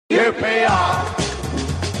QPR,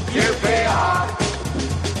 QPR,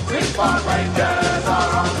 Six-Point Rangers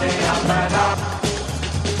are on the up and up.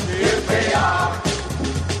 QPR,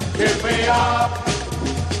 QPR,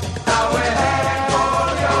 now we're heading for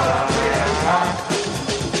European Cup.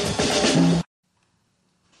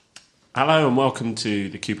 Hello and welcome to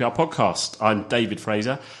the QPR podcast. I'm David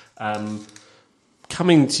Fraser.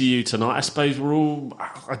 Coming to you tonight, I suppose we're all,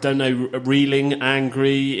 I don't know, reeling,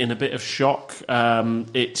 angry, in a bit of shock.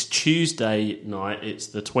 It's Tuesday night, it's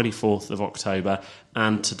the 24th of October,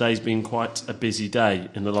 and today's been quite a busy day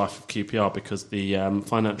in the life of QPR because the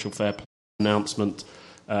financial fair play announcement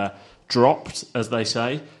dropped, as they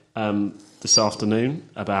say, this afternoon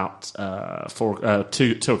about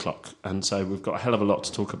 2 o'clock. And so we've got a hell of a lot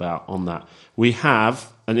to talk about on that. We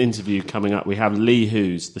have an interview coming up. We have Lee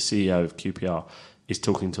Hoos, the CEO of QPR, is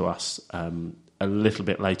talking to us a little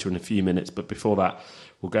bit later in a few minutes, but before that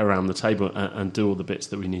we'll go around the table and do all the bits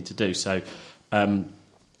that we need to do. So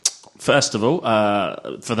first of all,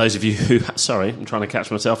 for those of you who, sorry, I'm trying to catch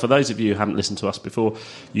myself, for those of you who haven't listened to us before,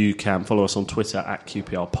 you can follow us on Twitter at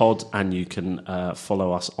QPR Pod, and you can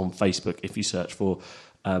follow us on Facebook if you search for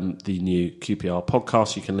the new QPR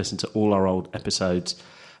podcast. You can listen to all our old episodes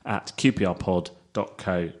at qprpod.co.uk.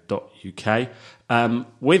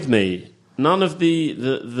 With me, none of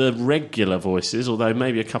the regular voices, although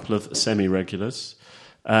maybe a couple of semi-regulars.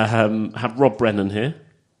 Have Rob Brennan here.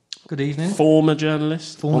 Good evening. Former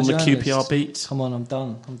journalist on the QPR beat. Come on, I'm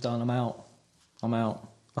done. I'm out.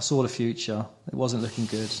 I saw the future. It wasn't looking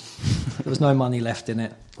good. There was no money left in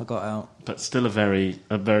it. I got out. But still a very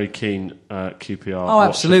keen QPR. Oh,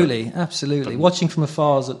 absolutely. Watching from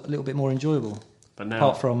afar is a little bit more enjoyable. But now,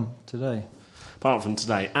 apart from today.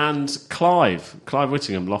 And Clive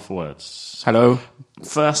Whittingham, Lofferwords. Hello.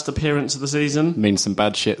 First appearance of the season. Means some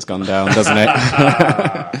bad shit's gone down, doesn't it?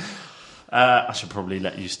 I should probably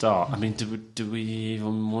let you start. I mean, do we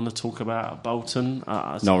even want to talk about Bolton?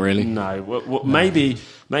 Not really. No. No.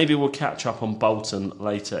 Maybe we'll catch up on Bolton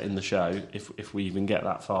later in the show if we even get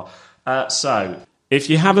that far. So, if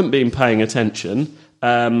you haven't been paying attention,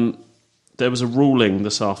 there was a ruling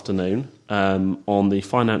this afternoon on the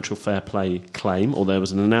financial fair play claim, or there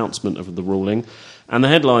was an announcement of the ruling, and the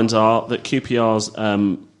headlines are that QPR's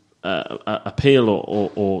appeal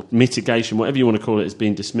or mitigation, whatever you want to call it, has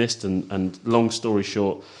been dismissed, and long story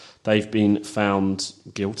short, they've been found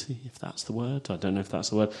guilty, if that's the word. I don't know if that's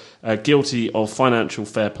the word. Guilty of financial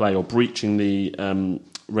fair play or breaching the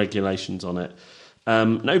regulations on it.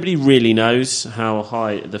 Nobody really knows how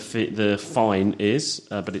high the fine is,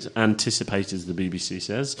 but it's anticipated, as the BBC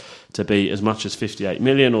says, to be as much as 58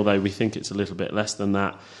 million, although we think it's a little bit less than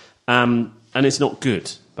that. And it's not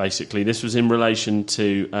good, basically. This was in relation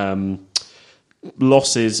to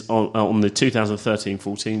losses on the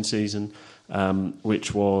 2013-14 season,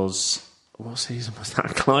 which was... What season was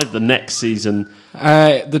that, Clive? The next season?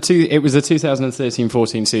 It was the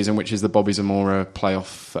 2013-14 season, which is the Bobby Zamora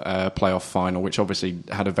playoff final, which obviously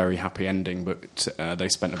had a very happy ending, but they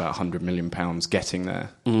spent about £100 million getting there.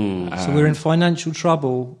 So we're in financial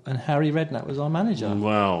trouble, and Harry Redknapp was our manager.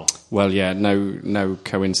 Well, yeah, no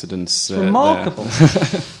coincidence. It's remarkable.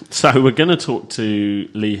 So we're going to talk to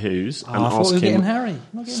Lee Hoos and ask him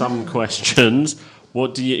some questions.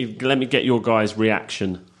 Let me get your guys'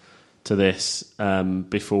 reaction to this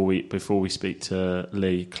before we speak to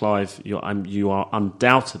Lee. Clive, you are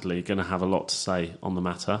undoubtedly going to have a lot to say on the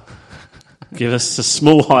matter. Give us a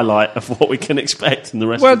small highlight of what we can expect in the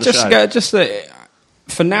rest of the show. Just that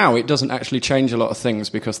for now, it doesn't actually change a lot of things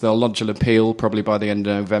because they'll lodge an appeal probably by the end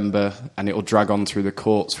of November, and it will drag on through the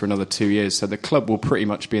courts for another 2 years. So the club will pretty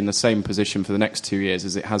much be in the same position for the next 2 years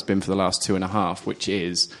as it has been for the last 2.5, which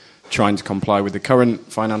is trying to comply with the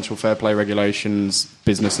current financial fair play regulations,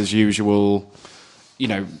 business as usual,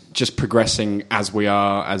 just progressing as we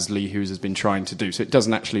are, as Lee Hoos has been trying to do. So it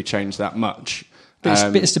doesn't actually change that much. But it's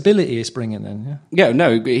a bit of stability it's bringing then, yeah? Yeah,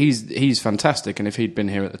 no, he's fantastic, and if he'd been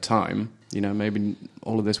here at the time, maybe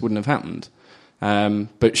all of this wouldn't have happened.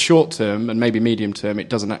 But short term and maybe medium term, it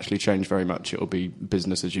doesn't actually change very much. It'll be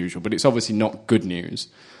business as usual, but it's obviously not good news.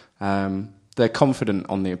 They're confident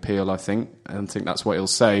on the appeal, I think that's what he'll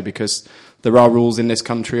say, because there are rules in this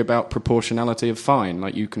country about proportionality of fine.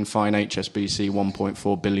 Like, you can fine HSBC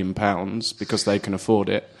 £1.4 billion because they can afford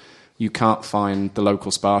it. You can't fine the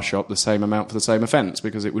local Spar shop the same amount for the same offence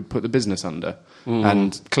because it would put the business under.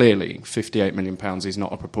 And clearly, £58 million is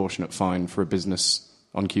not a proportionate fine for a business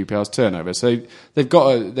on QPR's turnover. So they've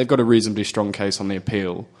got a reasonably strong case on the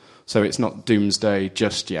appeal. So it's not doomsday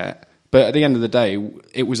just yet. But at the end of the day,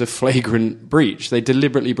 it was a flagrant breach. They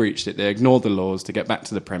deliberately breached it. They ignored the laws to get back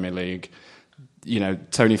to the Premier League.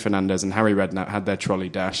 Tony Fernandez and Harry Redknapp had their trolley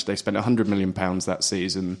dash. They spent £100 million that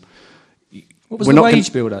season. What was the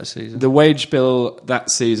wage bill that season? The wage bill that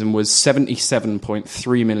season was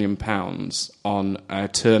 £77.3 million on a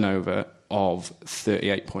turnover of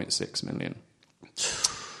 £38.6 million.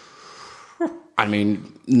 I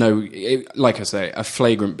mean, like I say, a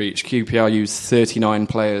flagrant breach. QPR used 39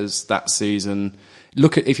 players that season.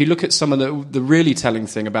 If you look at some of the really telling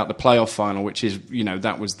thing about the playoff final, which is,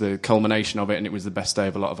 that was the culmination of it, and it was the best day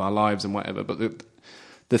of a lot of our lives and whatever. But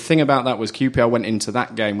the thing about that was QPR went into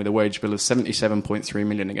that game with a wage bill of £77.3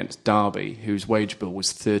 million against Derby, whose wage bill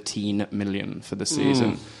was £13 million for the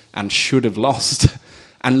season and should have lost.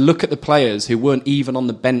 And look at the players who weren't even on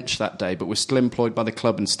the bench that day, but were still employed by the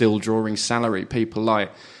club and still drawing salary. People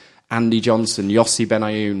like Andy Johnson, Yossi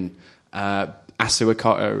Benayoun, Asu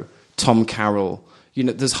Ekoto, Tom Carroll.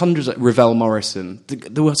 There's hundreds of Ravel Morrison.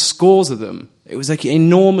 There were scores of them. It was like an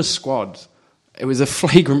enormous squad. It was a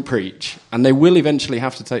flagrant breach, and they will eventually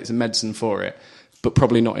have to take some medicine for it, but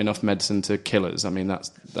probably not enough medicine to kill us. I mean,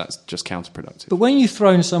 that's just counterproductive. But when you've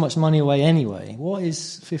thrown so much money away anyway, what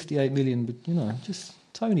is 58 million? Just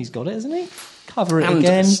Tony's got it, hasn't he? Cover it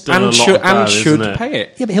again, and should pay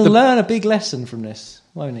it. Yeah, but he'll learn a big lesson from this,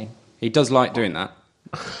 won't he? He does like doing that.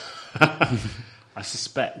 I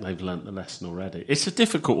suspect they've learnt the lesson already. It's a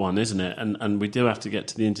difficult one, isn't it? And we do have to get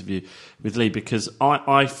to the interview with Lee, because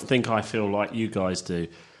I feel like you guys do.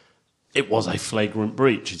 It was a flagrant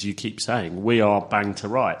breach, as you keep saying. We are bang to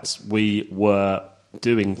rights. We were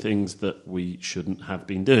doing things that we shouldn't have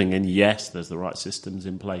been doing. And yes, there's the right systems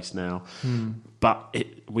in place now. But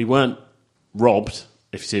we weren't robbed,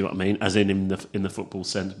 if you see what I mean, as in the football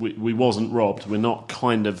sense. We wasn't robbed. We're not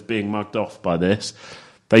kind of being mugged off by this.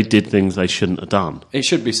 They did things they shouldn't have done. It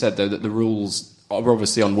should be said, though, that the rules are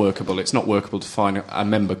obviously unworkable. It's not workable to fine a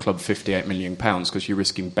member club £58 million because you're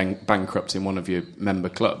risking bankrupting one of your member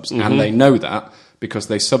clubs. Mm-hmm. And they know that because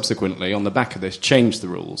they subsequently, on the back of this, changed the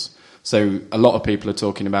rules. So a lot of people are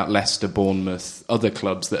talking about Leicester, Bournemouth, other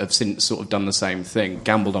clubs that have since sort of done the same thing,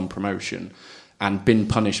 gambled on promotion and been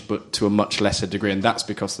punished, but to a much lesser degree. And that's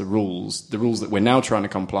because the rules that we're now trying to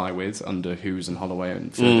comply with under Hughes and Holloway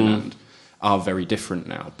and Ferdinand are very different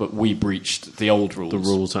now, but we breached the old rules. The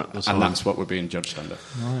rules at the time. And that's what we're being judged under.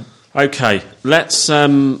 Right. Okay, let's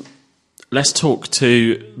talk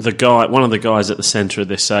to the guy, one of the guys at the centre of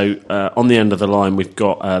this. So on the end of the line, we've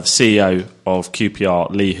got the CEO of QPR,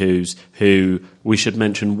 Lee Hughes, who we should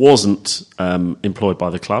mention wasn't employed by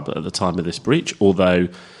the club at the time of this breach, although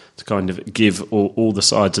to kind of give all the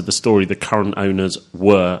sides of the story, the current owners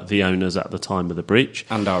were the owners at the time of the breach.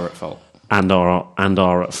 And are at fault. And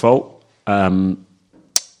are at fault. And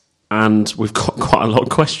we've got quite a lot of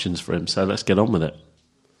questions for him, so let's get on with it.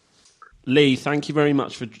 Lee, thank you very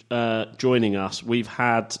much for joining us. We've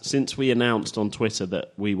had, since we announced on Twitter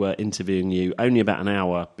that we were interviewing you only about an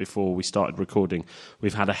hour before we started recording,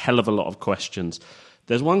 we've had a hell of a lot of questions.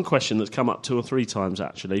 There's one question that's come up 2 or 3 times,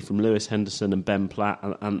 actually, from Lewis Henderson and Ben Platt,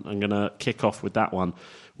 and I'm going to kick off with that one,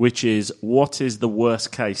 which is, what is the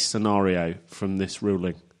worst-case scenario from this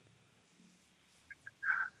ruling?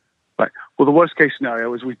 Right. Well, the worst-case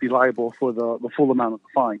scenario is we'd be liable for the full amount of the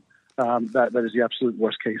fine. That is the absolute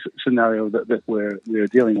worst-case scenario that we're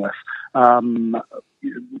dealing with.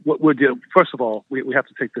 First of all, we have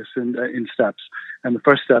to take this in steps. And the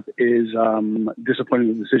first step is disappointing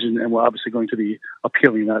the decision, and we're obviously going to be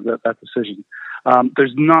appealing that decision.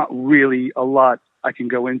 There's not really a lot I can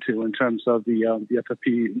go into in terms of the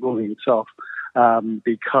FFP ruling itself,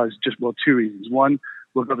 because 2 reasons. One,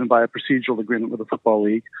 we're governed by a procedural agreement with the Football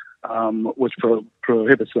League, which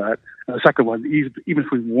prohibits that. And the second one, even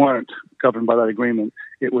if we weren't governed by that agreement,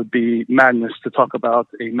 it would be madness to talk about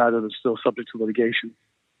a matter that's still subject to litigation.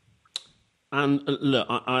 And look,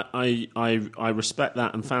 I respect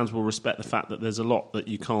that, and fans will respect the fact that there's a lot that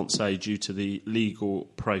you can't say due to the legal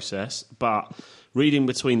process. But reading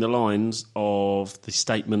between the lines of the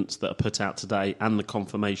statements that are put out today and the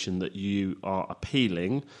confirmation that you are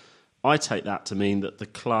appealing, I take that to mean that the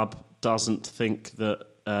club doesn't think that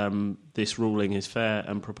this ruling is fair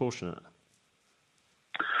and proportionate.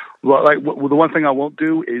 Well, the one thing I won't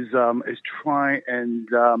do is try and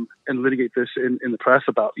litigate this in the press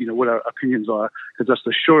about what our opinions are, because that's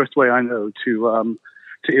the surest way I know to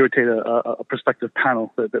irritate a prospective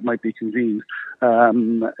panel that might be convened.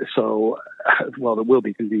 That will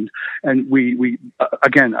be convened, and we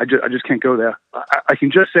again, I just can't go there. I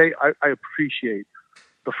can just say I appreciate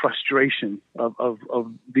the frustration of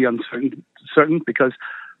the uncertain, because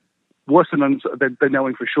worse than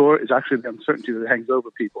knowing for sure is actually the uncertainty that hangs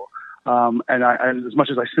over people. And as much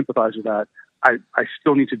as I sympathize with that, I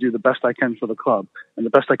still need to do the best I can for the club. And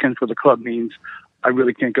the best I can for the club means I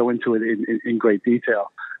really can't go into it in great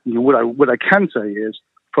detail. You know, what I can say is,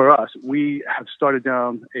 for us, we have started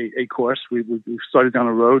down a course. We've started down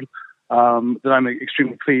a road that I'm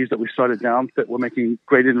extremely pleased that we started down, that we're making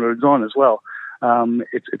great inroads on as well.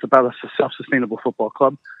 It's about a self-sustainable football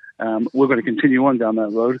club. We're going to continue on down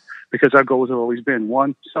that road because our goals have always been,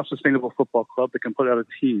 one, self-sustainable football club that can put out a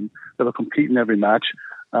team that will compete in every match,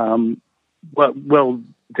 well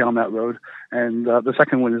down that road. And the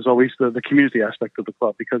second one is always the community aspect of the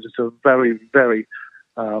club, because it's a very, very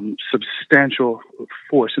substantial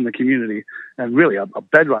force in the community and really a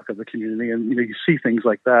bedrock of the community. And, you know, you see things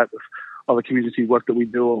like that with all the community work that we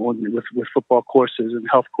do with football courses and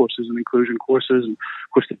health courses and inclusion courses. And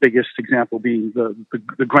of course, the biggest example being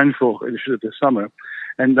the Grenfell initiative this summer.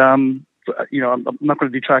 And, you know, I'm not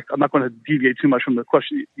going to detract. I'm not going to deviate too much from the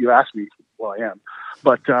question you asked me. Well, I am.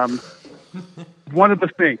 But one of the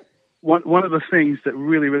things that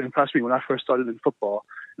really, really impressed me when I first started in football,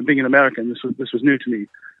 and being an American, this was new to me,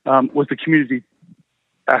 was the community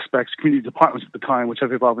aspects, community departments at the time, which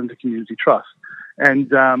have evolved into community trust. And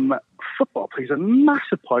football plays a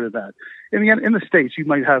massive part of that. In the States, you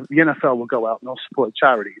might have the NFL will go out and they'll support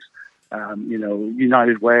charities, you know,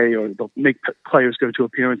 United Way, or they'll make players go to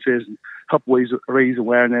appearances and help raise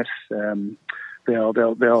awareness. They'll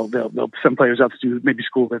send players out to do maybe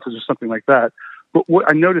school visits or something like that. But what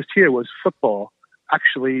I noticed here was football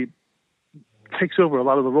actually takes over a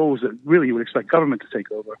lot of the roles that really you would expect government to take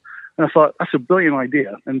over. And I thought, that's a brilliant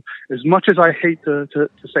idea. And as much as I hate to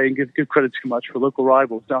say and give credit too much for local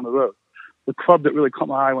rivals down the road, the club that really caught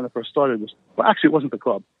my eye when I first started was, well, actually it wasn't the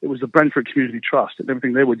club. It was the Brentford Community Trust and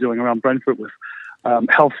everything they were doing around Brentford with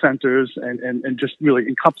health centers and just really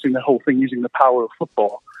encompassing the whole thing, using the power of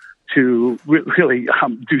football to really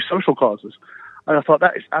do social causes. And I thought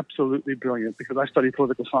that is absolutely brilliant, because I studied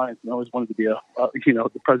political science and I always wanted to be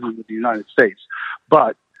the president of the United States.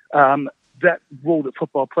 But that role that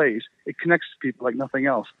football plays, it connects to people like nothing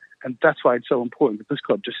else. And that's why it's so important that this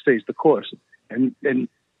club just stays the course. And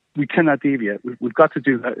we cannot deviate. We've got to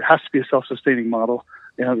do that. It has to be a self-sustaining model.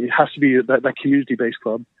 You know, it has to be that community-based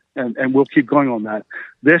club. And we'll keep going on that.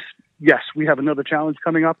 Yes, we have another challenge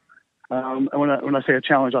coming up. And when I say a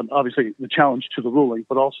challenge, obviously the challenge to the ruling,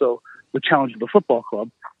 but also the challenge of the football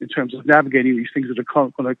club in terms of navigating these things that are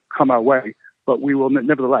going to come our way. But we will,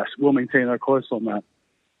 nevertheless, we'll maintain our course on that.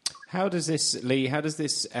 How does this, Lee,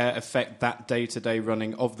 affect that day-to-day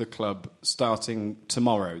running of the club starting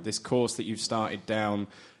tomorrow? This course that you've started down,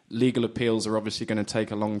 legal appeals are obviously going to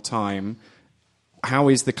take a long time. How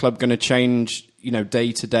is the club going to change, you know,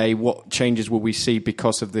 day-to-day? What changes will we see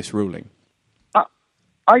because of this ruling?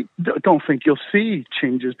 I don't think you'll see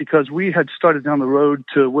changes, because we had started down the road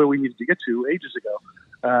to where we needed to get to ages ago.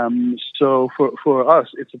 So for us,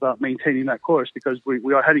 it's about maintaining that course, because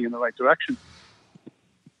we are heading in the right direction.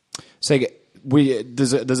 So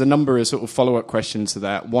there's a number of sort of follow-up questions to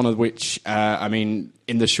that, one of which, in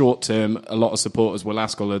the short term, a lot of supporters will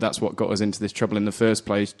ask, although that's what got us into this trouble in the first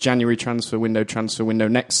place, January transfer window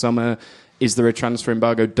next summer. Is there a transfer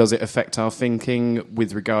embargo? Does it affect our thinking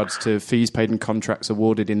with regards to fees paid and contracts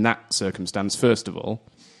awarded in that circumstance, first of all?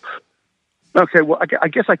 Okay, well, I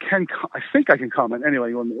guess I think I can comment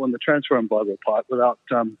anyway on the transfer embargo part without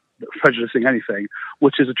prejudicing anything,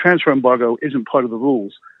 which is a transfer embargo isn't part of the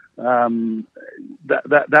rules.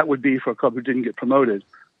 That would be for a club who didn't get promoted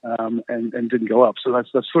and didn't go up. So that's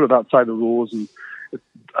sort of outside the rules, and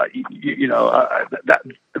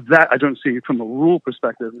that I don't see from a rule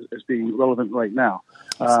perspective as being relevant right now.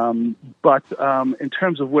 But in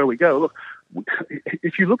terms of where we go, look,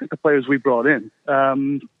 if you look at the players we brought in,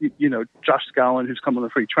 Josh Scowen, who's come on a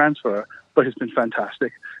free transfer, but has been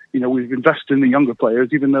fantastic. You know, we've invested in the younger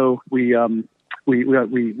players, even though we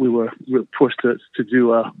were forced to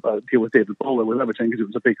do a deal with David Bowler with Everton because it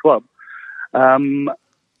was a big club.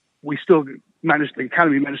 We still the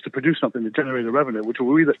academy managed to produce something that generated revenue, which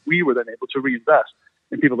we were then able to reinvest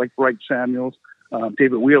in people like Bright Samuels,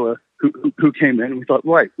 David Wheeler, who came in. And we thought,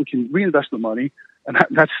 right, we can reinvest the money, and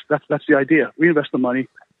that's the idea. Reinvest the money,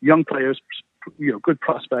 young players, good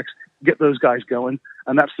prospects, get those guys going,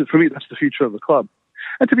 and for me, that's the future of the club.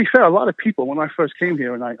 And to be fair, a lot of people, when I first came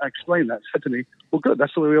here and I explained that, said to me, well, good,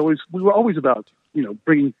 that's what we were always about,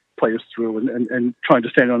 bringing players through and trying to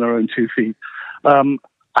stand on their own 2 feet.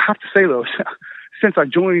 I have to say, though, since I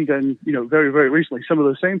joined and, very, very recently, some of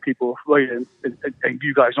those same people write in, and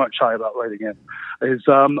you guys aren't shy about writing in, is,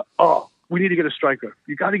 we need to get a striker.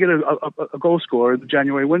 You got to get a goal scorer in the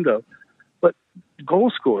January window. But goal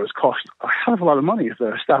scorers cost a hell of a lot of money if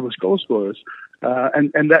they're established goal scorers.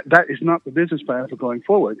 And that is not the business plan for going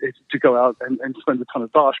forward. It's to go out and spend a ton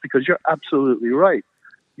of dosh, because you're absolutely right.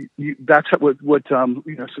 That's what some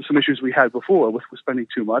issues we had before with spending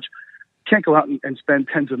too much. Can't go out and spend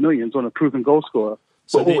tens of millions on a proven goal scorer.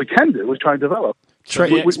 But what we can do is try and develop. Sorry,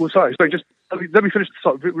 just let me finish this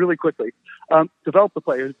off really quickly. Develop the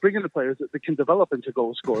players, bring in the players that can develop into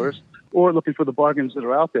goal scorers, or looking for the bargains that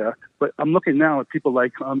are out there. But I'm looking now at people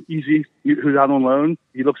like Easy, who's out on loan.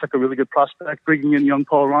 He looks like a really good prospect. Bringing in young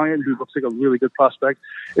Paul Ryan, who looks like a really good prospect.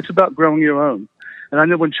 It's about growing your own. And I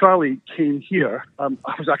know when Charlie came here, I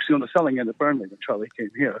was actually on the selling end at Burnley when Charlie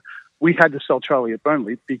came here. We had to sell Charlie at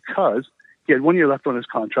Burnley because he had 1 year left on his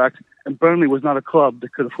contract, and Burnley was not a club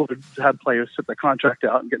that could afford to have players sit their contract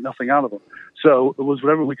out and get nothing out of them. So it was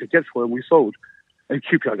whatever we could get for him, we sold. And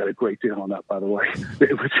QPR got a great deal on that, by the way.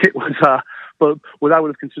 It was but what I would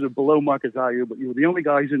have considered below market value, but you were the only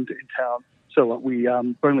guys in town. So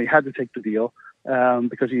Burnley had to take the deal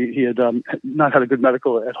because he had not had a good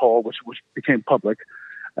medical at Hull, which became public.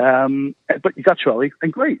 But you got Charlie,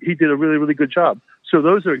 and great. He did a really, really good job. So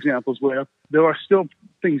those are examples where there are still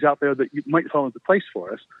things out there that might fall into place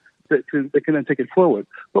for us that can then take it forward.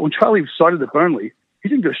 But when Charlie started at Burnley, he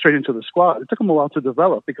didn't go straight into the squad. It took him a while to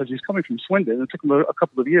develop because he's coming from Swindon. It took him a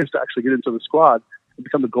couple of years to actually get into the squad and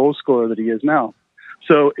become the goal scorer that he is now.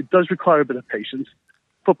 So it does require a bit of patience.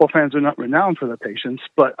 Football fans are not renowned for their patience,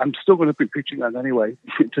 but I'm still going to be preaching that anyway.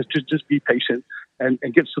 just be patient and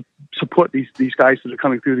get support these guys that are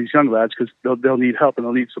coming through, these young lads, because they'll need help and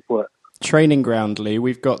they'll need support. Training ground, Lee.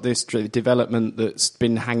 We've got this development that's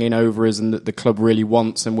been hanging over us and that the club really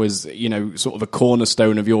wants and was, sort of a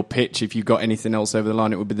cornerstone of your pitch. If you got anything else over the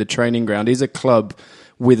line, it would be the training ground. Is a club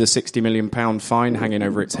with a £60 million fine hanging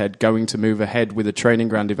over its head going to move ahead with a training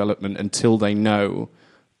ground development until they know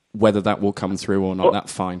whether that will come through or not, that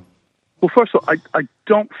fine? Well, first of all, I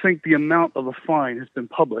don't think the amount of the fine has been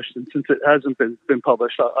published. And since it hasn't been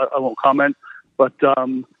published, I won't comment. But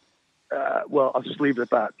I'll just leave it at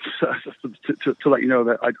that to let you know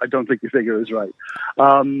that I don't think your figure is right.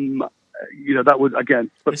 That would,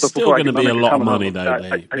 again... But it's still going to be a lot of money, though,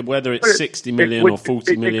 Lee. Whether it's 60 million or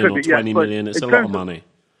 40 million or 20 million, it's a lot of money.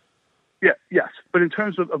 Yeah, yes. But in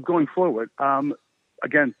terms of going forward,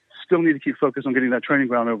 again, still need to keep focused on getting that training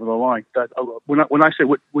ground over the line. When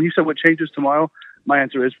you said what changes tomorrow, my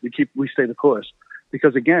answer is we stay the course.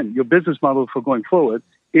 Because, again, your business model for going forward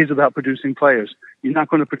is about producing players. You're not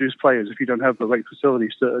going to produce players if you don't have the right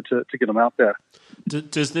facilities to get them out there.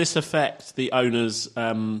 Does this affect the owners'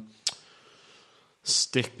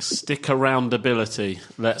 stick around ability?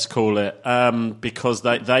 Let's call it, because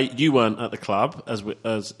you weren't at the club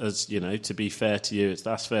as you know. To be fair to you,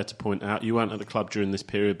 that's fair to point out. You weren't at the club during this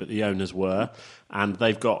period, but the owners were, and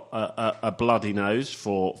they've got a bloody nose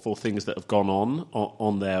for things that have gone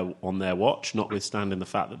on their watch, notwithstanding the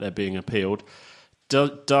fact that they're being appealed.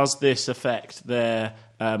 Does this affect their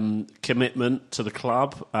commitment to the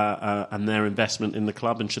club and their investment in the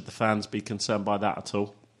club? And should the fans be concerned by that at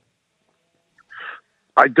all?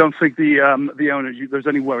 I don't think the owners. There's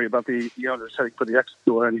any worry about the owners heading for the exit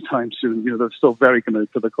door anytime soon. They're still very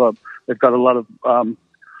committed to the club. They've got a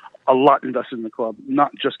lot invested in the club,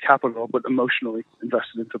 not just capital, but emotionally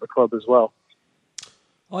invested into the club as well.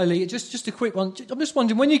 Hi Lee, just a quick one. I'm just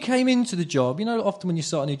wondering, when you came into the job, often when you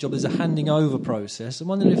start a new job, there's a handing over process. I'm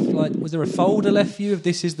wondering if, was there a folder left for you? If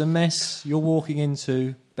this is the mess you're walking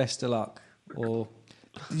into, best of luck, or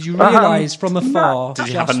did you realise from afar? Did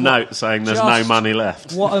you have a note saying there's no money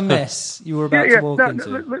left? What a mess you were about to walk into.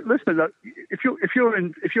 Listen, if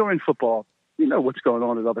you're in football, you know what's going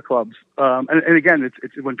on at other clubs. And again,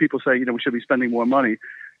 it's when people say we should be spending more money.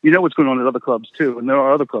 You know what's going on at other clubs too, and there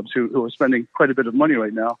are other clubs who are spending quite a bit of money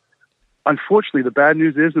right now. Unfortunately, the bad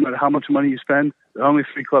news is no matter how much money you spend, there are only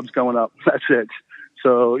 3 clubs going up. That's it.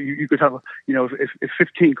 So you could have, if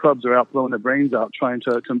 15 clubs are out blowing their brains out trying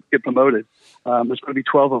to get promoted, there's going to be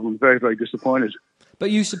 12 of them very, very disappointed. But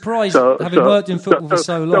you surprised, having worked in football for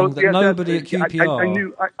so long, that nobody at QPR... I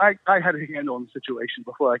knew I had a handle on the situation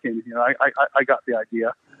before I came here. I got the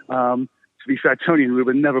idea. To be fair, Tony and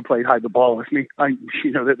Ruben never played hide the ball with me.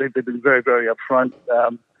 They've been very, very upfront.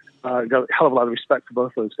 Got a hell of a lot of respect for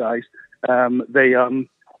both those guys. They are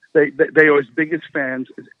as big as fans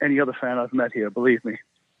as any other fan I've met here. Believe me.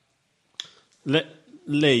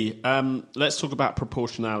 Lee, let's talk about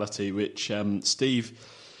proportionality, which Steve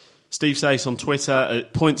Sace on Twitter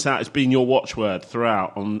points out has been your watchword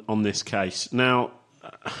throughout on this case. Now,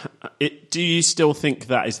 do you still think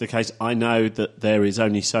that is the case? I know that there is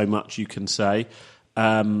only so much you can say,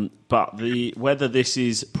 but whether this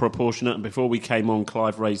is proportionate, and before we came on,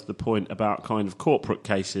 Clive raised the point about kind of corporate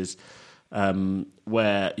cases.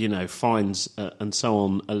 where fines and so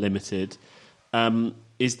on are limited.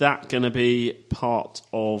 Is that going to be part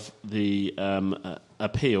of the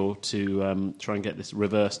appeal to try and get this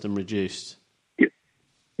reversed and reduced?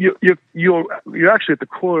 You're actually at the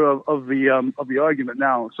core of the argument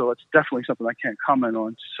now, so it's definitely something I can't comment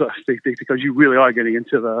on, so because you really are getting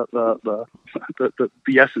into the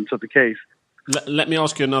essence of the case. Let me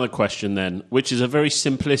ask you another question then, which is a very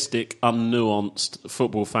simplistic, unnuanced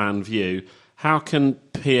football fan view. How can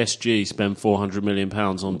PSG spend £400 million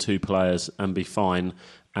on 2 players and be fine,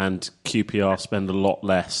 and QPR spend a lot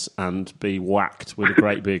less and be whacked with a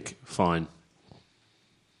great big fine?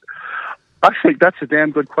 I think that's a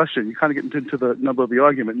damn good question. You kind of get into the number of the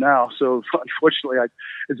argument now. So unfortunately,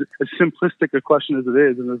 as simplistic a question as it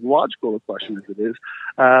is, and as logical a question as it is,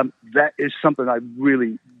 that is something I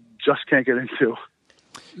really just can't get into.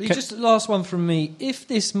 Lee, just the last one from me. If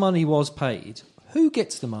this money was paid, who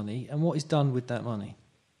gets the money and what is done with that money?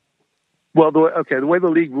 Well, the way the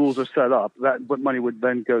league rules are set up, that money would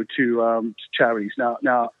then go to charities.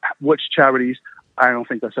 Now, which charities? I don't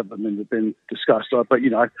think that's ever been discussed. But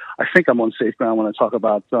I think I'm on safe ground when I talk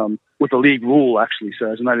about what the league rule actually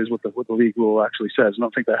says, and that is what the league rule actually says. I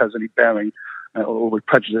don't think that has any bearing or would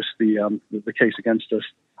prejudice the case against us.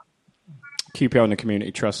 QPR and the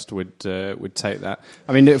Community Trust would take that.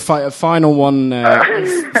 I mean, final one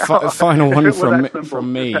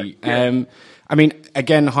from me. Yeah. I mean,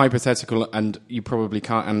 again, hypothetical, and you probably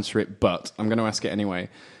can't answer it, but I'm going to ask it anyway.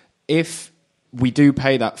 If we do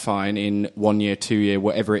pay that fine in 1 year, 2 year,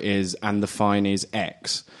 whatever it is, and the fine is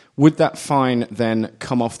X, would that fine then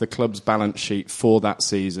come off the club's balance sheet for that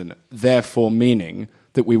season, therefore meaning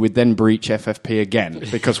that we would then breach FFP again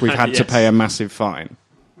because we've had to pay a massive fine?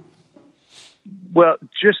 Well,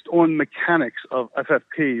 just on mechanics of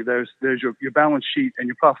FFP, there's your balance sheet and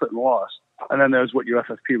your profit and loss, and then there's what your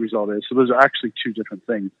FFP result is. So those are actually two different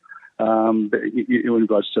things. In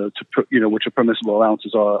regards to which your permissible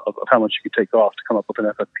allowances are of how much you can take off to come up with an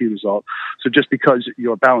FFP result. So just because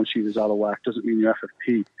your balance sheet is out of whack doesn't mean your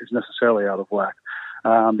FFP is necessarily out of whack.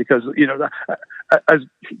 Because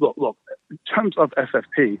look, in terms of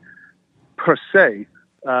FFP per se,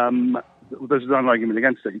 there's an argument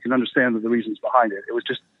against it. You can understand the reasons behind it. It was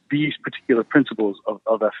just these particular principles of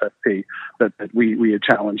FFP that we had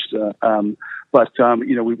challenged. But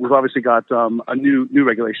we've obviously got a new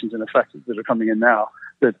regulations in effect that are coming in now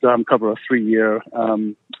that cover a 3-year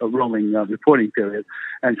rolling reporting period.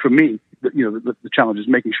 And for me, the challenge is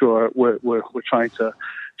making sure we're trying to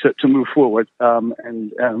move forward,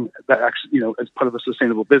 and that actually, as part of a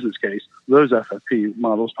sustainable business case, those FFP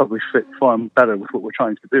models probably fit far better with what we're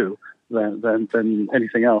trying to do than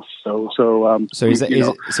anything else. So is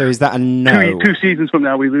that a no? Two seasons from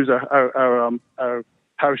now, we lose our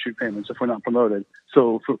parachute payments if we're not promoted.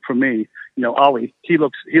 So for me, Ollie, he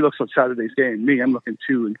looks at Saturday's game. Me, I'm looking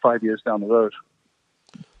 2 and 5 years down the road.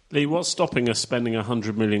 Lee, what's stopping us spending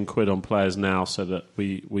 £100 million on players now so that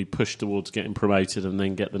we push towards getting promoted and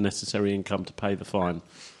then get the necessary income to pay the fine?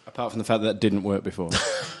 Apart from the fact that didn't work before.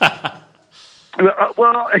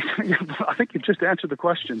 Well, I think you've just answered the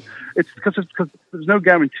question. It's because there's no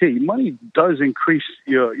guarantee. Money does increase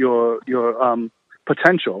your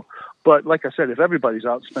potential, but like I said, if everybody's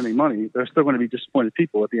out spending money, there's still going to be disappointed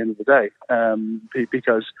people at the end of the day.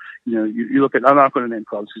 Because you look at, I'm not going to name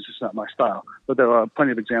clubs because it's not my style, but there are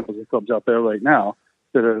plenty of examples of clubs out there right now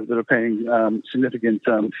that are paying significant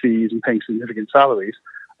fees and paying significant salaries.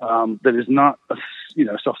 That is not a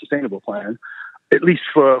self-sustainable plan, at least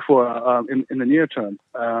for in the near term.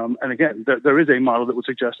 And again, there is a model that would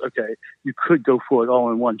suggest, okay, you could go for it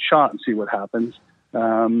all in one shot and see what happens.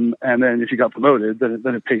 And then if you got promoted,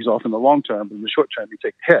 then it pays off in the long term. But in the short term, you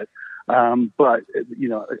take a hit. But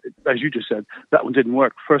as you just said, that one didn't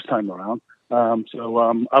work first time around.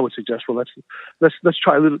 So I would suggest, well, let's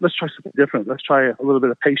try something different. Let's try a little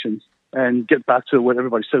bit of patience and get back to what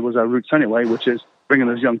everybody said was our roots anyway, which is bringing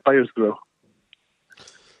those young players through.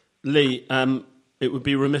 Lee, it would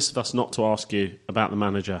be remiss of us not to ask you about the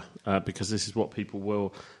manager, because this is what people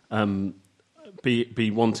will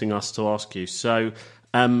be wanting us to ask you. So,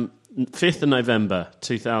 5th of November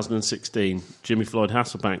 2016, Jimmy Floyd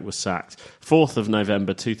Hasselbank was sacked. 4th of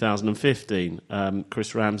November 2015,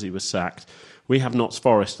 Chris Ramsey was sacked. We have Notts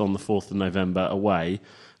Forest on the 4th of November away.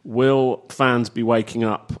 Will fans be waking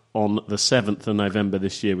up on the 7th of November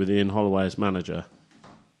this year with Ian Holloway as manager?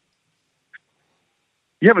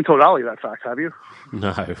 You haven't told Ollie that fact, have you?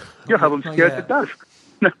 No. You'll have him scared to death.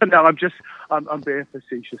 No, I'm being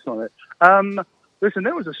facetious on it. Listen,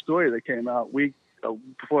 there was a story that came out week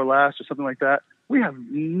before last or something like that. We have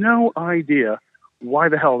no idea why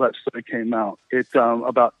the hell that story came out. It's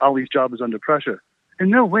about Ali's job is under pressure. In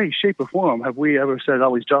no way, shape, or form have we ever said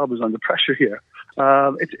Ali's job is under pressure here.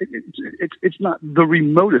 It's not the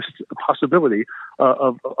remotest possibility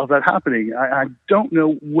of that happening. I don't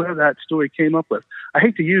know where that story came up with. I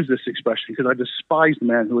hate to use this expression because I despise the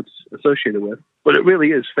man who it's associated with, but it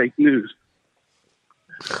really is fake news.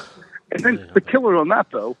 And then the killer on that,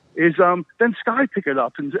 though, is then Sky pick it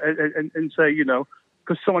up and say,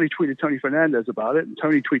 because somebody tweeted Tony Fernandez about it, and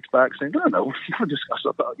Tony tweets back saying, no, we'll discuss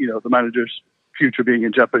about, the manager's future being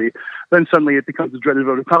in jeopardy. Then suddenly it becomes a dreaded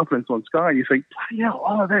vote of confidence on Sky, and you think, bloody hell,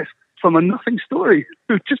 all of this from a nothing story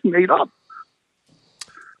just made up.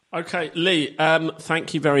 Okay, Lee,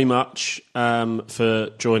 thank you very much for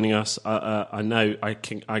joining us. I know,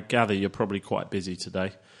 I gather you're probably quite busy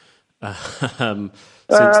today. A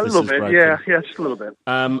little bit, yeah, just a little bit.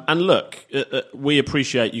 And look, we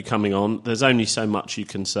appreciate you coming on. There's only so much you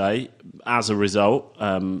can say. As a result,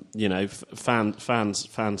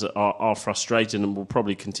 fans are frustrated and will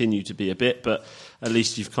probably continue to be a bit, but at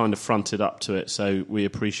least you've kind of fronted up to it, so we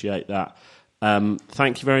appreciate that.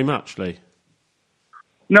 Thank you very much, Lee.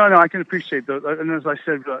 No, I can appreciate that. And as I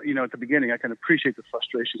said, at the beginning, I can appreciate the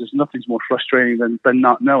frustration. There's nothing's more frustrating than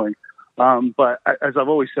not knowing. But as I've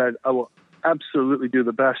always said, I will absolutely do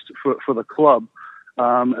the best for the club,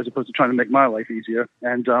 as opposed to trying to make my life easier.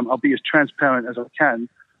 And I'll be as transparent as I can.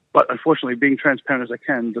 But unfortunately, being transparent as I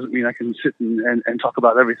can doesn't mean I can sit and talk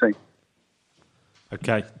about everything.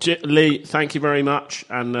 Okay. Lee, thank you very much.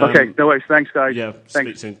 And okay, no worries. Thanks, guys. Yeah,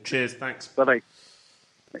 thanks. Speak soon. Cheers, thanks. Bye-bye.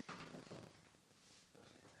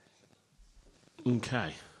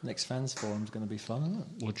 Okay. Next fans forum's going to be fun, isn't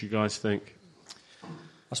it? What do you guys think?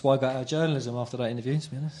 That's why I got out of journalism after that interview, to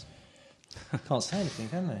be honest. Can't say anything,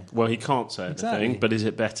 can they? Well, he can't say Exactly. anything, but is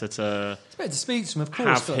it better to... It's better to speak to him, of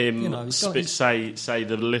course. have him say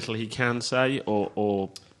the little he can say, or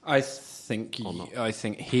I think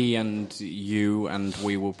he and you and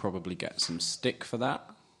we will probably get some stick for that.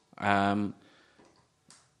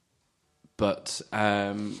 But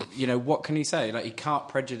what can he say? Like, he can't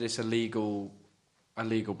prejudice a legal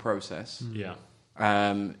process. yeah.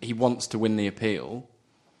 He wants to win the appeal.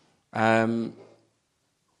 And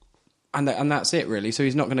that's it, really. So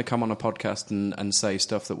he's not going to come on a podcast and say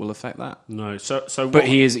stuff that will affect that. No. So but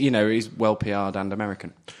he is, he's well PR'd and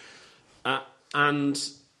American. And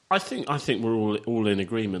I think we're all in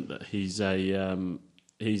agreement that he's a.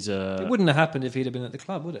 It wouldn't have happened if he'd have been at the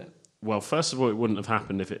club, would it? Well, first of all, it wouldn't have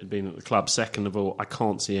happened if it had been at the club. Second of all, I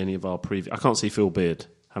can't see any of our I can't see Phil Beard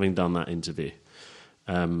having done that interview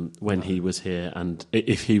when he was here, and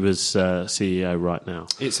if he was CEO right now.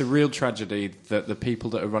 It's a real tragedy that the people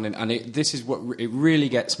that are running, and this is what it really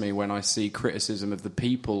gets me when I see criticism of the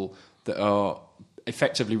people that are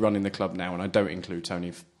effectively running the club now, and I don't include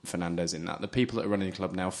Tony Fernandez in that. The people that are running the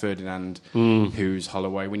club now, Ferdinand, Hughes,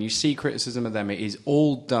 Holloway, when you see criticism of them, it is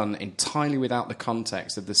all done entirely without the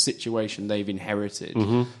context of the situation they've inherited.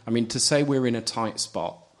 Mm-hmm. I mean, to say we're in a tight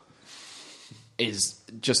spot is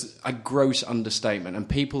just a gross understatement, and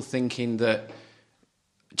people thinking that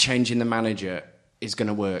changing the manager is going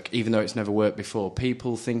to work, even though it's never worked before.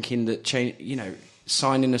 People thinking that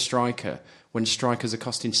signing a striker when strikers are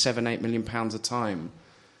costing £7-8 million a time.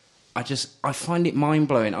 I find it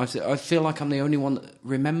mind-blowing. I feel like I'm the only one that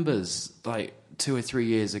remembers, like, 2 or 3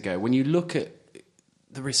 years ago. When you look at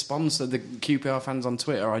the response of the QPR fans on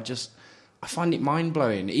Twitter, I find it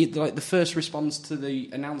mind-blowing. Like, the first response to the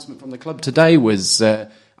announcement from the club today was, are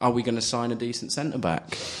we going to sign a decent centre-back?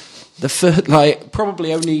 The first,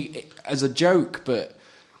 probably only as a joke, but...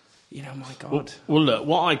 my God. Well, look,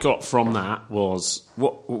 what I got from that was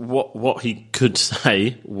what he could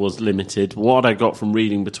say was limited. What I got from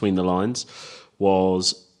reading between the lines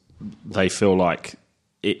was they feel like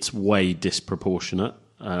it's way disproportionate,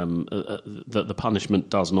 that the punishment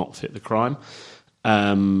does not fit the crime,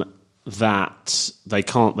 that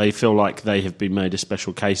they feel like they have been made a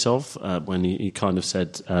special case of, when he kind of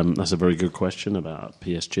said, that's a very good question about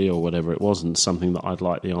PSG or whatever it was, and something that I'd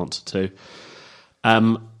like the answer to.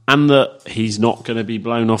 And that he's not going to be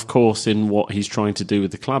blown off course in what he's trying to do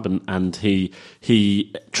with the club. And he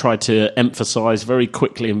tried to emphasise very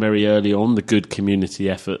quickly and very early on the good community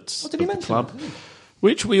efforts of the club,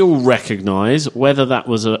 which we all recognise. Whether that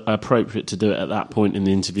was appropriate to do it at that point in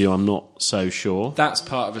the interview, I'm not so sure. That's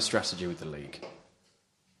part of a strategy with the league.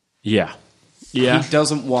 Yeah. He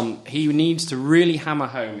needs to really hammer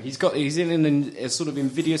home. He's in a sort of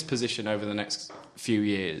invidious position over the next few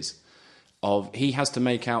years. He has to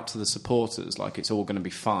make out to the supporters like it's all going to be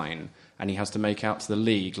fine, and he has to make out to the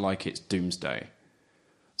league like it's doomsday.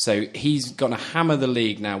 So he's going to hammer the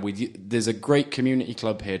league now. There's a great community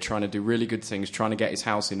club here trying to do really good things, trying to get his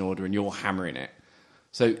house in order, and you're hammering it.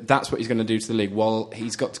 So that's what he's going to do to the league. While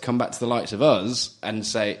he's got to come back to the likes of us and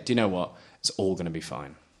say, do you know what? It's all going to be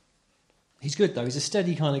fine. He's good, though. He's a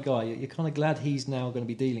steady kind of guy. You're kind of glad he's now going to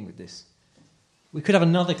be dealing with this. We could have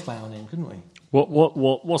another clown in, couldn't we?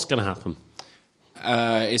 What's going to happen?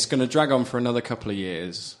 It's going to drag on for another couple of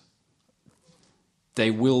years. They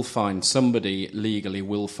will find, somebody legally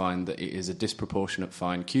will find that it is a disproportionate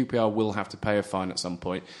fine. QPR will have to pay a fine at some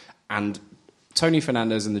point, and Tony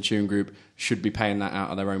Fernandez and the Tune Group should be paying that out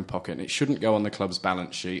of their own pocket, and it shouldn't go on the club's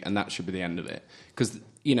balance sheet, and that should be the end of it. Because,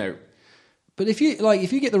 you know... But if you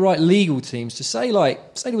get the right legal teams to say there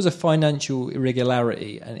was a financial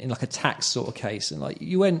irregularity and in like a tax sort of case, and like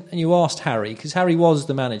you went and you asked Harry, because Harry was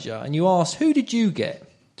the manager, and you asked, who did you get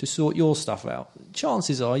to sort your stuff out?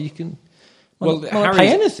 Chances are you can... Well, pay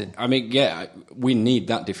anything. I mean, yeah, we need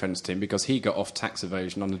that defence team because he got off tax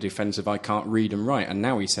evasion on the defence of I can't read and write, and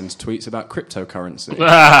now he sends tweets about cryptocurrency.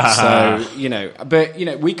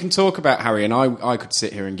 So, we can talk about Harry, and I could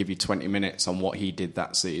sit here and give you 20 minutes on what he did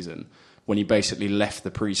that season when he basically left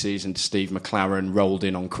the pre-season to Steve McLaren, rolled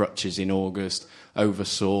in on crutches in August,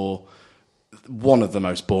 oversaw one of the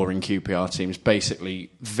most boring QPR teams,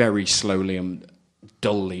 basically very slowly and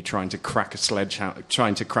dully trying to crack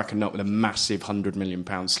a nut with a massive £100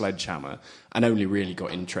 million sledgehammer, and only really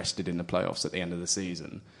got interested in the playoffs at the end of the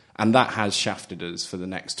season. And that has shafted us for the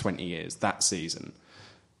next 20 years, that season.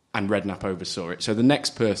 And Redknapp oversaw it. So the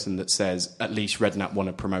next person that says at least Redknapp won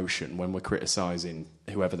a promotion when we're criticising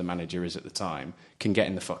whoever the manager is at the time can get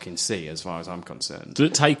in the fucking sea, as far as I'm concerned. Does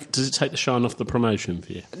it take the shine off the promotion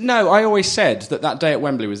for you? No, I always said that day at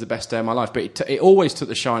Wembley was the best day of my life, but it always took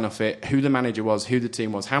the shine off it, who the manager was, who the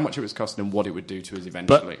team was, how much it was costing, and what it would do to us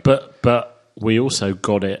eventually. But we also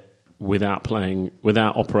got it without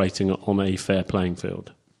operating on a fair playing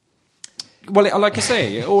field. Well, like I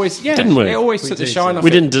say, it always didn't we? It always took the shine off. We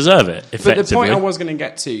didn't deserve it. Effectively. But the point I was going to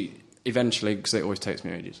get to eventually, because it always takes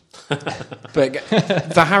me ages. But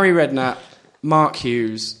for Harry Redknapp, Mark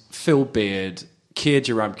Hughes, Phil Beard, Keir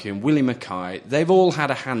Jarabkin, Willie Mackay, they've all had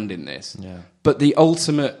a hand in this. Yeah. But the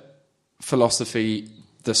ultimate philosophy,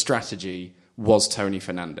 the strategy, was Tony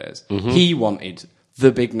Fernandez. Mm-hmm. He wanted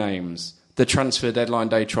the big names, the transfer deadline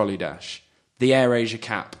day trolley dash, the Air Asia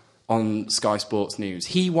Cap on Sky Sports News.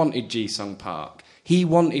 He wanted Ji-Sung Park. He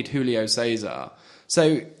wanted Julio Cesar.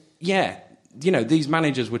 So, yeah, these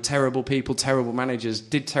managers were terrible people, terrible managers,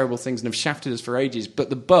 did terrible things and have shafted us for ages. But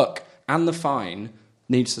the buck and the fine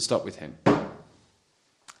needs to stop with him.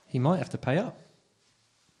 He might have to pay up.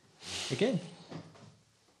 Again.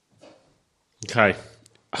 Okay.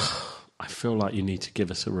 I feel like you need to give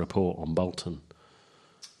us a report on Bolton.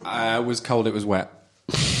 It was cold, it was wet.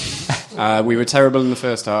 We were terrible in the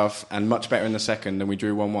first half and much better in the second, and we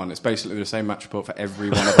drew 1-1. It's basically the same match report for every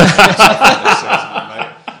one of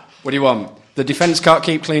us. What do you want? The defence can't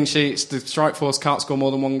keep clean sheets. The strike force can't score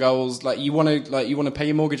more than 1 goal. You want to pay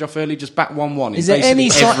your mortgage off early? Just back 1-1. Is there any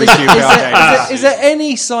is there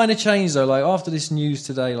any sign of change though? Like after this news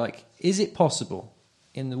today, is it possible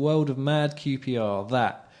in the world of mad QPR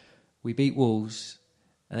that we beat Wolves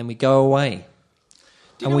and then we go away?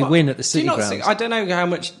 And we win at the City Ground. I don't know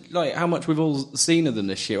how much we've all seen of them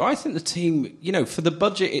this year. I think the team, for the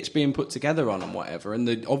budget it's being put together on and whatever, and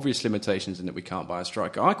the obvious limitations in that we can't buy a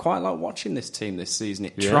striker, I quite like watching this team this season.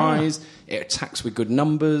 It tries, it attacks with good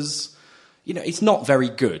numbers. It's not very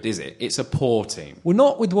good, is it? It's a poor team. Well,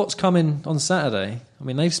 not with what's coming on Saturday. I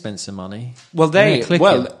mean, they've spent some money. Well,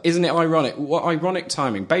 isn't it ironic? What ironic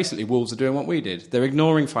timing. Basically, Wolves are doing what we did. They're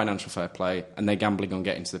ignoring financial fair play and they're gambling on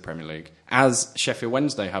getting to the Premier League, as Sheffield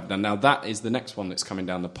Wednesday have done. Now, that is the next one that's coming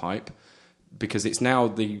down the pipe, because it's now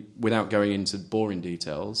without going into boring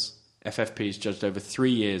details, FFP's judged over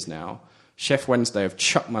 3 years now. Sheff Wednesday have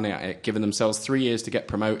chucked money at it, given themselves 3 years to get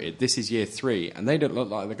promoted. This is year 3, and they don't look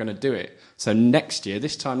like they're going to do it. So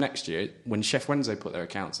this time next year, when Sheff Wednesday put their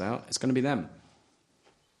accounts out, it's going to be them.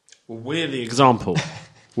 Well, we're the example.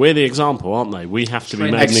 We're the example, aren't they? We have to be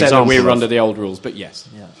made an example. example. We're under the old rules, but yes.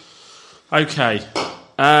 Yeah. Okay.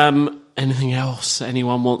 Anything else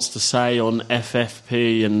anyone wants to say on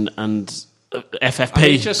FFP and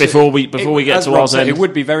FFP before we get to ours end? It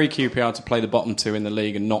would be very QPR to play the bottom 2 in the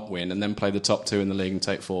league and not win, and then play the top 2 in the league and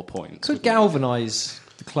take 4 points. Could galvanise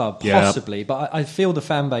the club, possibly, but I feel the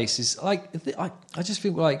fan base is I just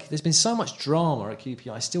feel like there's been so much drama at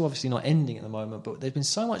QPR. It's still obviously not ending at the moment, but there's been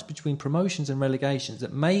so much between promotions and relegations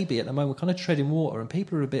that maybe at the moment we're kind of treading water, and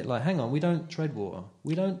people are a bit like, hang on, we don't tread water,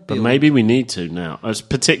 we don't build. But maybe we need to now,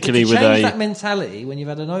 particularly with change that mentality when you've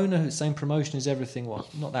had an owner who's saying promotion is everything.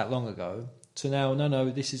 Not that long ago. to now, no,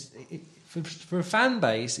 this is... For a fan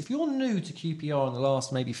base, if you're new to QPR in the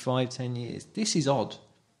last maybe 5-10 years, this is odd.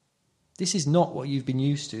 This is not what you've been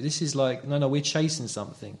used to. This is like, no, we're chasing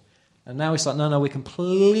something. And now it's like, no, we're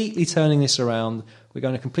completely turning this around. We're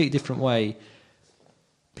going a completely different way.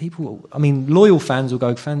 People, I mean, loyal fans will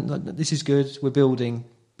go, this is good, we're building.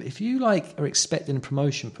 But if you are expecting a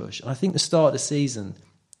promotion push, and I think the start of the season,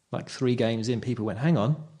 3 games in, people went, hang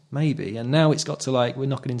on, maybe. And now it's got to we're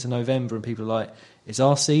knocking into November and people are like, is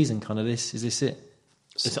our season kind of this? Is this it?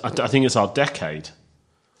 I think it's our decade,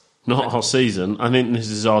 not our season. I think this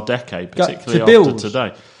is our decade, particularly to build. after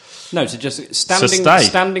today. No, to just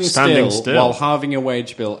standing still while halving your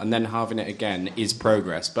wage bill and then halving it again is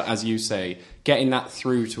progress. But as you say, getting that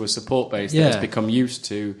through to a support base that has become used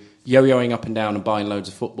to yo-yoing up and down and buying loads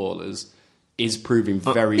of footballers is proving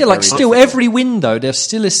very, very still difficult. every window there's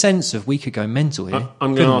still a sense of we could go mental here.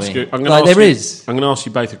 I'm going to ask you. I'm there is. I'm going to ask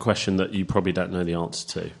you both a question that you probably don't know the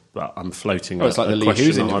answer to, but I'm floating. It's like the Lee question,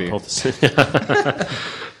 Hughes a interview. hypothesis.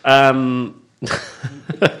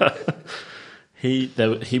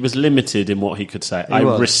 He was limited in what he could say. I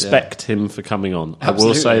respect him for coming on. Absolutely, I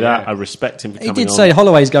will say that. I respect him for coming on. He did say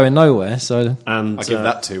Holloway's going nowhere, so... And I'll give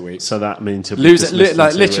that 2 weeks. So that means he'll lose be dismissed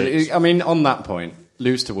in 2 literally. weeks. I mean, on that point,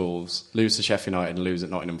 lose to Wolves, lose to Sheffield United, and lose at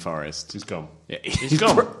Nottingham Forest. He's gone. Yeah, He's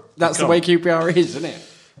gone. That's the way QPR is, isn't it?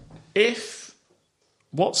 If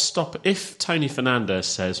Tony Fernandes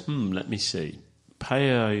says, let me see, pay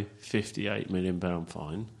a £58 million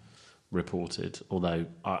fine, reported, although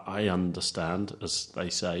I understand, as they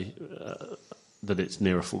say, that it's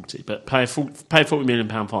nearer 40, but pay a £40 million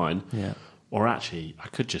fine, or actually, I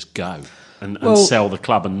could just go and sell the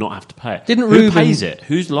club and not have to pay it. Who pays it?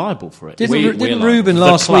 Who's liable for it? Didn't Ruben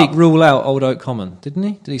last week rule out Old Oak Common, didn't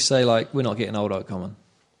he? Did he say, we're not getting Old Oak Common?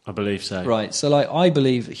 I believe so. Right, so I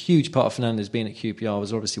believe a huge part of Fernandes being at QPR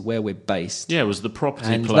was obviously where we're based. Yeah, it was the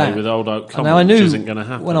property And play that- with Old Oak and now I Common, knew which isn't going to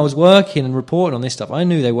happen. when I was working and reporting on this stuff, I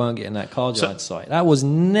knew they weren't getting that card yard site. That was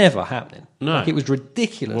never happening. No. It was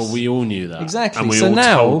ridiculous. Well, we all knew that. Exactly. And we So all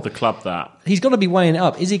now- told the club that. He's got to be weighing it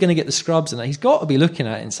up. Is he going to get the scrubs and that? He's got to be looking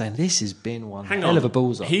at it and saying, this has been one Hang hell on. of a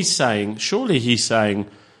bullseye. He's saying,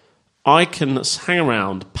 I can hang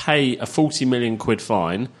around, pay a 40 million quid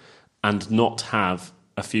fine and not have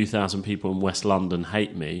a few thousand people in West London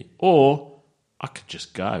hate me, or I could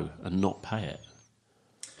just go and not pay it.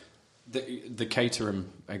 The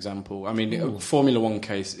Caterham example. I mean, Formula One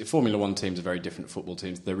teams are very different football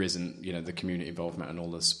teams. There isn't, the community involvement and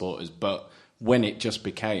all the supporters. But when it just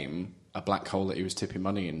became a black hole that he was tipping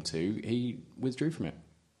money into, he withdrew from it.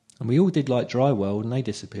 And we all did like Dry World and they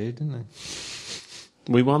disappeared, didn't they?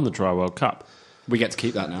 We won the Dry World Cup. We get to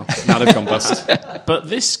keep that now. Now they've gone bust. But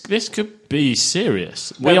this could be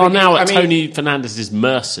serious. We are now at Tony Fernandez'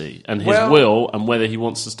 mercy and his will and whether he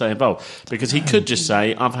wants to stay involved. Because he could just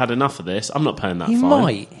say, I've had enough of this, I'm not paying that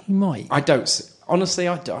fine. He might. I don't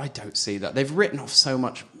see that. They've written off so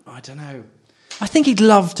much. I don't know. I think he'd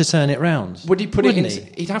love to turn it round. Would he put it in?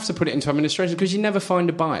 Wouldn't he? He'd have to put it into administration because you never find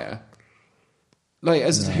a buyer.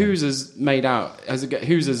 Who's has made out,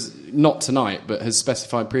 Who's has not tonight, but has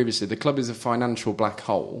specified previously, the club is a financial black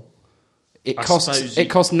hole. It costs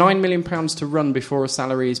 £9 million to run before a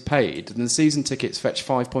salary is paid, and the season tickets fetch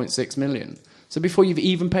 5.6 million. So before you've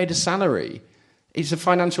even paid a salary, it's a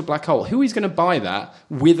financial black hole. Who is going to buy that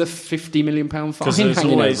with a £50 million fine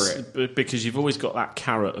hanging over it? Because you've always got that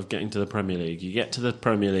carrot of getting to the Premier League. You get to the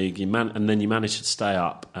Premier League, and then you manage to stay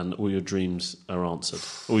up, and all your dreams are answered.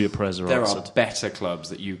 All your prayers are answered. There are better clubs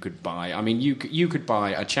that you could buy. I mean, you could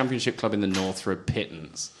buy a Championship club in the North for a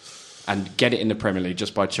pittance and get it in the Premier League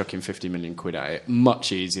just by chucking 50 million quid at it.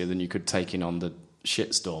 Much easier than you could taking on the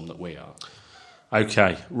shitstorm that we are.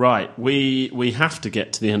 Okay, right. We have to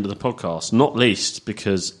get to the end of the podcast, not least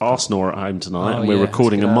because Arsenal are at home tonight and we're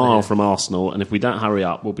recording a mile from Arsenal, and if we don't hurry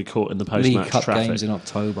up, we'll be caught in the post-match League Cup traffic. games in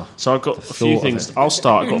October. So I've got a few things. I'll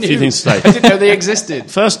start. I've got a few things to say. I didn't know they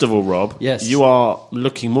existed. First of all, Rob, Yes. you are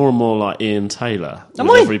looking more and more like Ian Taylor with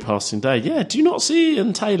every passing day. Yeah, do you not see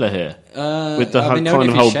Ian Taylor here? With the kind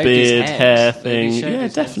of whole beard, hair thing. Yeah,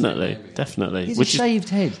 definitely. He's a shaved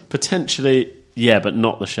head. Potentially... Yeah, but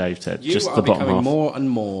not the shaved head, You just are the bottom becoming half. more and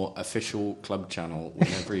more official club channel with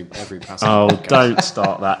every passing. Oh, podcast. don't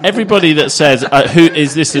start that. Everybody that says, who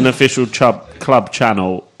is this an official club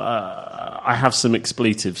channel, I have some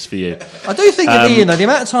expletives for you. I do think that Ian, though, the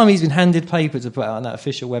amount of time he's been handed paper to put out on that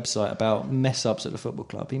official website about mess-ups at the football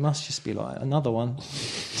club, he must just be like, another one.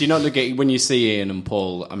 Do you not look at when you see Ian and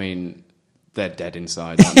Paul? I mean, they're dead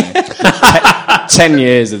inside, aren't they? 10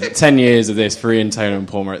 years of this for Ian Taylor and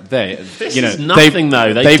Paul Murray. This is nothing,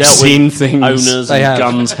 though. They've dealt seen with things. owners They and have.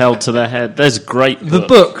 guns held to their head. There's great The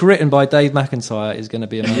book written by Dave McIntyre is going to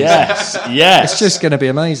be amazing. Yes. It's just going to be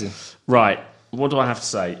amazing. Right. What do I have to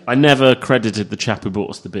say? I never credited the chap who bought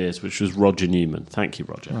us the beers, which was Roger Newman. Thank you,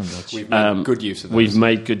 Roger. We've made good use of those. We've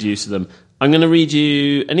made good use of them. I'm going to read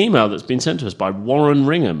you an email that's been sent to us by Warren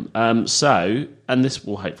Ringham. And this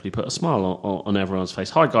will hopefully put a smile on everyone's face.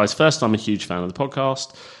 Hi, guys. First, I'm a huge fan of the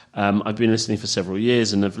podcast. I've been listening for several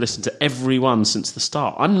years and have listened to every one since the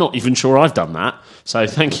start. I'm not even sure I've done that. So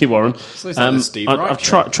thank you, Warren. So it's like the Steve Wright I've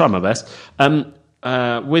show. tried my best.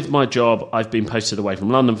 With my job, I've been posted away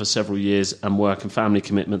from London for several years, and work and family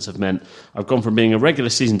commitments have meant I've gone from being a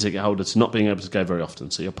regular season ticket holder to not being able to go very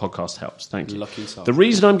often. So your podcast helps. Thank you. Lucky soul. The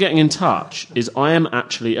reason I'm getting in touch is I am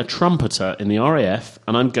actually a trumpeter in the RAF,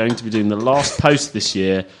 and I'm going to be doing the last post this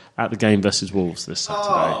year at the game versus Wolves this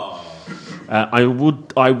Saturday. I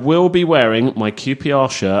will be wearing my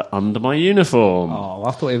QPR shirt under my uniform. Oh,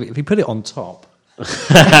 I thought if he put it on top.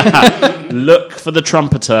 Look for the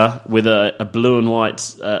trumpeter with a blue and white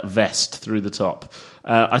vest through the top.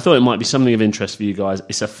 I thought it might be something of interest for you guys.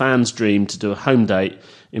 It's a fan's dream to do a home date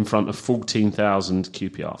in front of 14,000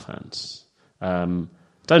 QPR fans. Don't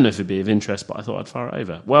know if it'd be of interest, but I thought I'd fire it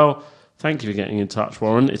over. Well, thank you for getting in touch,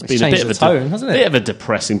 Warren. It's been a changed bit of the a tone, hasn't it? bit of a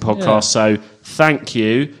depressing podcast. Yeah. So thank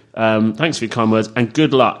you. Thanks for your kind words, and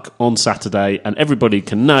good luck on Saturday. And everybody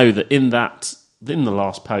can know that in the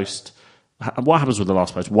last post. What happens with the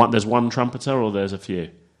last post? There's one trumpeter or there's a few?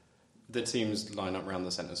 The teams line up around the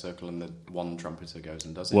centre circle and the one trumpeter goes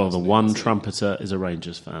and does it. Well, the doesn't it? one That's it. trumpeter is a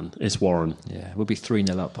Rangers fan. It's Warren. Yeah, we'll be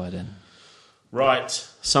 3-0 up by then. Right,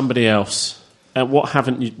 somebody else. What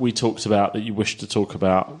haven't we talked about that you wish to talk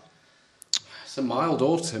about? It's a mild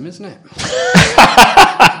autumn, isn't it?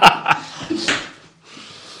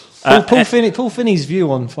 Paul Finney's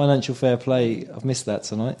view on financial fair play, I've missed that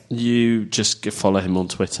tonight. You just follow him on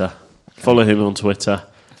Twitter. Follow him on Twitter.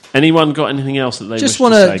 Anyone got anything else that they Just wish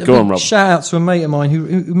want to say? to Go on, Rob. shout out to a mate of mine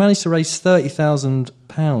who managed to raise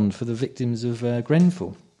 £30,000 for the victims of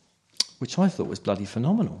Grenfell, which I thought was bloody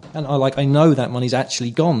phenomenal. And I know that money's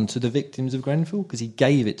actually gone to the victims of Grenfell because he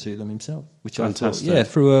gave it to them himself, which Fantastic. I thought,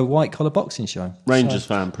 through a white collar boxing show. Rangers So-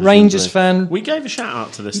 fan. presumably. Rangers fan. We gave a shout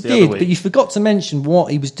out to this He the did, other but week. you forgot to mention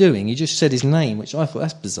what he was doing. He just said his name, which I thought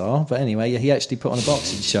that's bizarre. But anyway, yeah, he actually put on a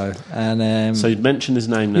boxing show. And So you mentioned his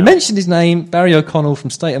name now. you mentioned his name, Barry O'Connell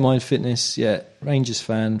from State of Mind Fitness. Yeah, Rangers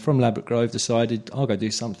fan from Ladbroke Grove. Decided I'll go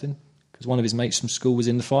do something because one of his mates from school was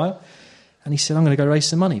in the fire, and he said I'm going to go raise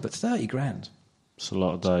some money. But 30 grand. It's a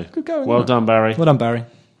lot of dough. Good going, Well isn't it? done, Barry. Well done, Barry.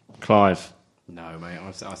 Clive. No, mate.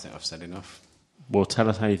 I think I've said enough. Well, tell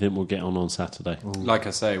us how you think we'll get on Saturday. Like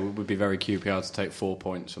I say, it would be very QPR to take 4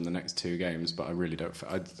 points from the next two games, but I really don't.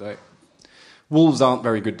 Wolves aren't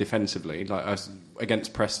very good defensively.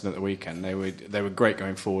 Against Preston at the weekend, they were great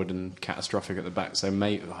going forward and catastrophic at the back. So,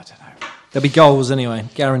 mate, I don't know. There'll be goals anyway,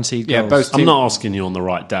 guaranteed Yeah, goals. both I'm teams- not asking you on the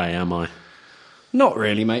right day, am I? Not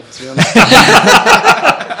really, mate. To be honest.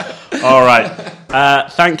 All right.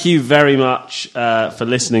 Thank you very much for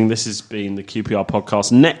listening. This has been the QPR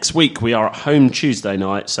podcast. Next week, we are at home Tuesday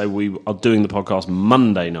night, so we are doing the podcast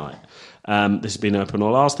Monday night. This has been Open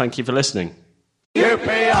All Ours. Thank you for listening.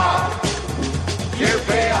 QPR,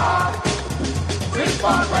 QPR,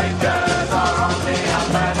 Brisbane Rangers are on the up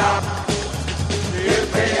and